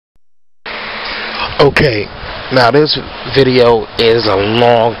Okay, now this video is a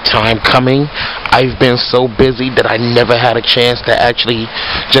long time coming. I've been so busy that I never had a chance to actually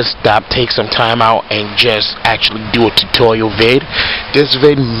just stop, take some time out and just actually do a tutorial vid. This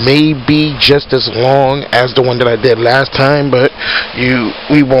vid may be just as long as the one that I did last time, but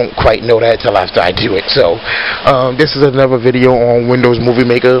we won't quite know that till after I do it. So this is another video on Windows Movie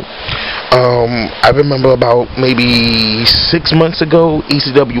Maker. I remember about maybe 6 months ago,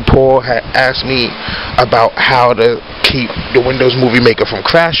 ECW Paul had asked me about how to keep the Windows Movie Maker from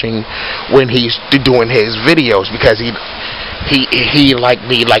crashing when he's doing his videos, because he like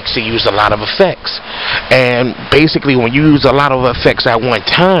me likes to use a lot of effects. And basically when you use a lot of effects at one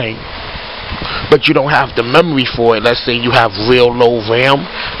time but you don't have the memory for it, let's say you have real low RAM,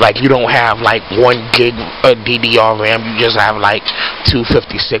 like you don't have like 1 gig DDR RAM, you just have like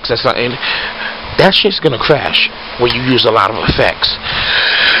 256 or something, that shit's gonna crash when you use a lot of effects.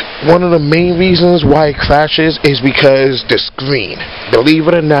 One of the main reasons why it crashes is because the screen,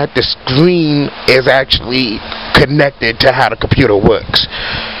 believe it or not, the screen is actually connected to how the computer works.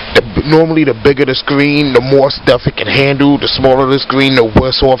 Normally the bigger the screen, the more stuff it can handle. The smaller the screen, the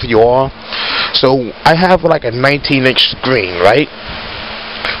worse off you are. So I have like a 19-inch screen, right?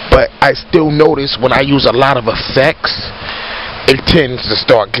 But I still notice when I use a lot of effects, it tends to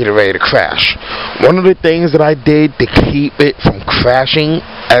start getting ready to crash. One of the things that I did to keep it from crashing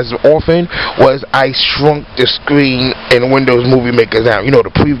as often was I shrunk the screen in Windows Movie Maker down. You know,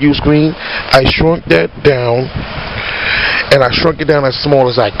 the preview screen? I shrunk that down, and I shrunk it down as small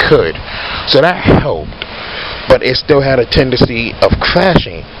as I could. So that helped, but it still had a tendency of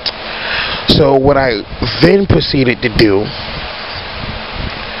crashing. So what I then proceeded to do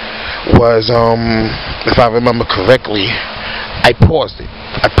was, if I remember correctly, I paused it.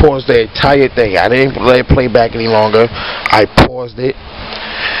 I paused the entire thing. I didn't let it play back any longer. I paused it,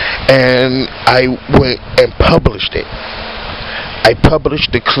 and I went and published it. I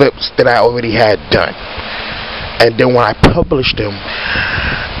published the clips that I already had done. And then when I published them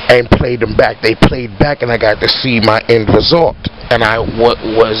and played them back, they played back, and I got to see my end result. And I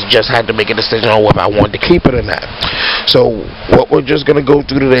just had to make a decision on whether I wanted to keep it or not. So what we're just going to go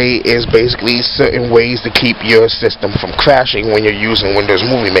through today is basically certain ways to keep your system from crashing when you're using Windows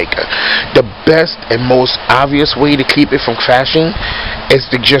Movie Maker. The best and most obvious way to keep it from crashing is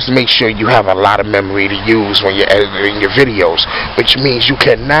to just make sure you have a lot of memory to use when you're editing your videos, which means you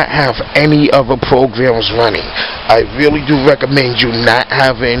cannot have any other programs running. I really do recommend you not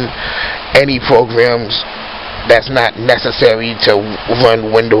having any programs that's not necessary to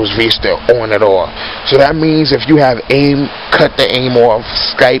run Windows Vista on at all. So that means if you have AIM, cut the AIM off.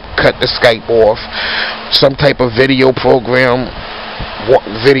 Skype, cut the Skype off. Some type of video program,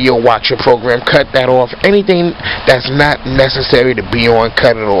 video watcher program, cut that off. Anything that's not necessary to be on,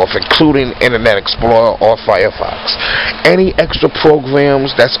 cut it off, including Internet Explorer or Firefox. Any extra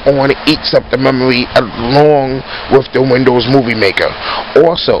programs that's on eats up the memory along with the Windows Movie Maker.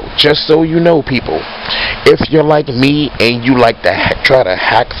 Also, just so you know, people, if you're like me and you like to try to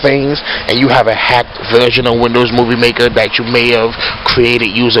hack things, and you have a hacked version of Windows Movie Maker that you may have created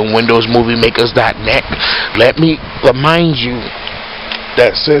using WindowsMovieMakers.net, let me remind you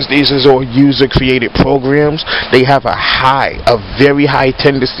that since these is all user-created programs, they have a very high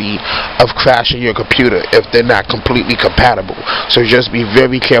tendency of crashing your computer if they're not completely compatible. So just be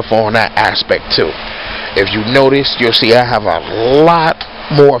very careful on that aspect too. If you notice, you'll see I have a lot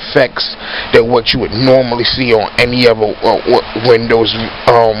more effects than what you would normally see on any other Windows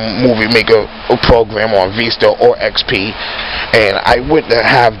Movie Maker program on Vista or XP, and I wouldn't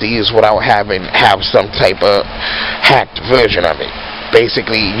have these without have some type of hacked version of it.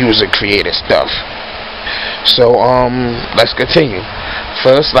 Basically user created stuff. So let's continue.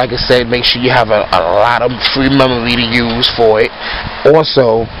 First, like I said, make sure you have a lot of free memory to use for it.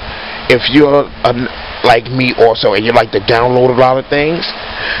 Also, if you're like me also, and you like to download a lot of things,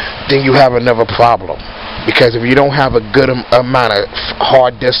 then you have another problem. Because if you don't have a good amount of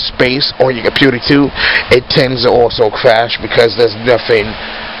hard disk space on your computer too, it tends to also crash, because there's nothing.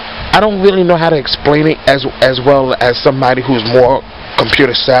 I don't really know how to explain it as well as somebody who's more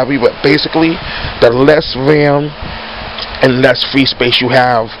computer savvy, but basically the less RAM and less free space you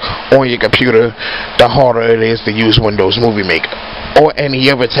have on your computer, the harder it is to use Windows Movie Maker or any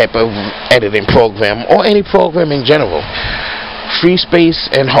other type of editing program, or any program in general. Free space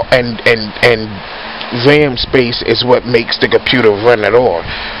and RAM space is what makes the computer run at all.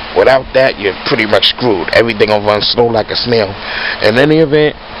 Without that, you're pretty much screwed. Everything will run slow like a snail. In any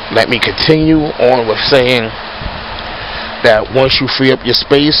event, let me continue on with saying that once you free up your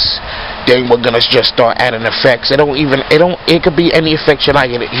space, then we're gonna just start adding effects. It could be any effects you like.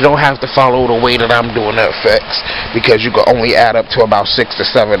 You don't have to follow the way that I'm doing the effects, because you can only add up to about 6 to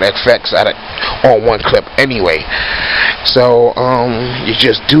 7 effects on one clip anyway. So you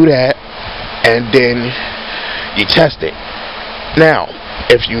just do that, and then you test it. Now,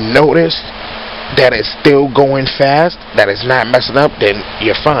 if you notice that it's still going fast, that it's not messing up, then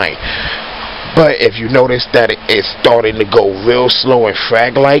you're fine. But if you notice that it's starting to go real slow and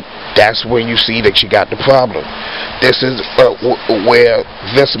frag-like, that's when you see that you got the problem. This is where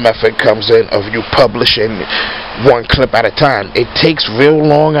this method comes in, of you publishing one clip at a time. It takes real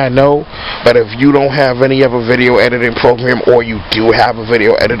long, I know, but if you don't have any other video editing program, or you do have a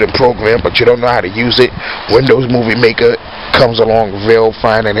video editing program but you don't know how to use it, Windows Movie Maker comes along real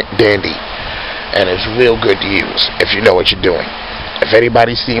fine and dandy, and it's real good to use if you know what you're doing. If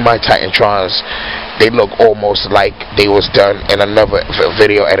anybody's seen my Titantrons, they look almost like they was done in another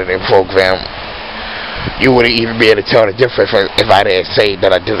video editing program. You wouldn't even be able to tell the difference if I didn't say that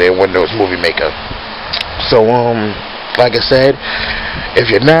I did it in Windows Movie Maker. So like I said,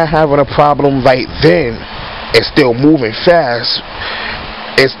 if you're not having a problem right then, it's still moving fast,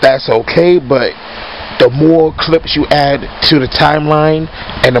 that's okay. But the more clips you add to the timeline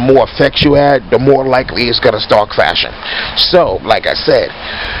and the more effects you add, the more likely it's going to start crashing. So, like I said,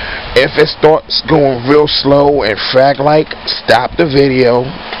 if it starts going real slow and frag-like, stop the video.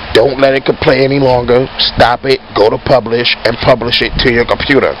 Don't let it play any longer. Stop it, go to publish, and publish it to your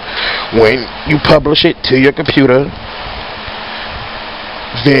computer. When you publish it to your computer,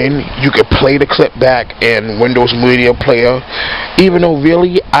 then you can play the clip back in Windows Media Player. Even though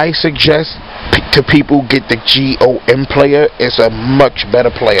really I suggest to people get the GOM player. It's a much better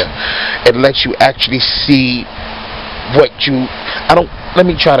player. It lets you actually see what you let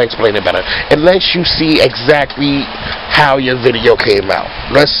me try to explain it better. It lets you see exactly how your video came out.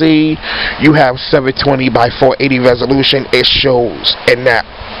 Let's see you have 720 by 480 resolution, it shows in that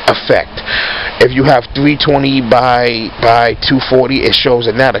effect. If you have 320 by 240, it shows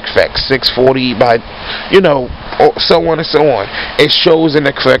in that effect. 640 by, so on and so on. It shows in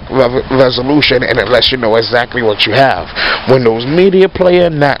the correct resolution, and it lets you know exactly what you have. Windows Media Player,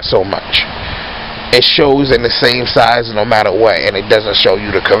 not so much. It shows in the same size no matter what, and it doesn't show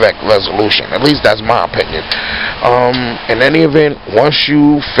you the correct resolution. At least that's my opinion. In any event, once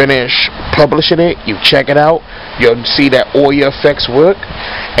you finish publishing it, you check it out, you'll see that all your effects work,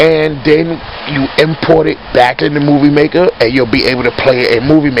 and then you import it back into Movie Maker, and you'll be able to play it in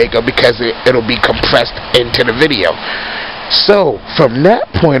Movie Maker because it'll be compressed into the video. So from that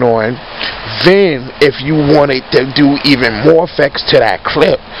point on, then if you wanted to do even more effects to that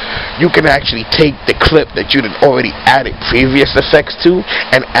clip, you can actually take the clip that you had already added previous effects to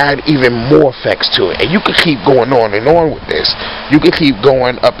and add even more effects to it. And you can keep going on and on with this. You can keep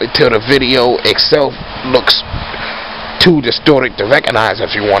going up until the video itself looks too distorted to recognize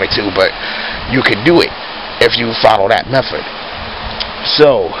if you wanted to, but you can do it if you follow that method.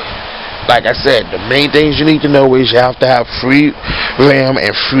 So, like I said, the main things you need to know is you have to have free RAM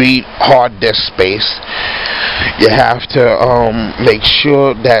and free hard disk space. You have to make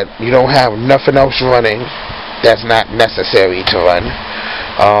sure that you don't have nothing else running that's not necessary to run.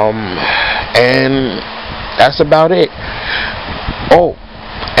 And that's about it. Oh,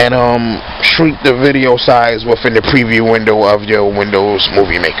 and shrink the video size within the preview window of your Windows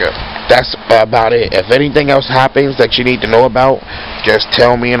Movie Maker. That's about it. If anything else happens that you need to know about, just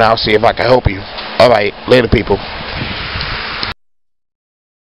tell me and I'll see if I can help you. Alright, later people.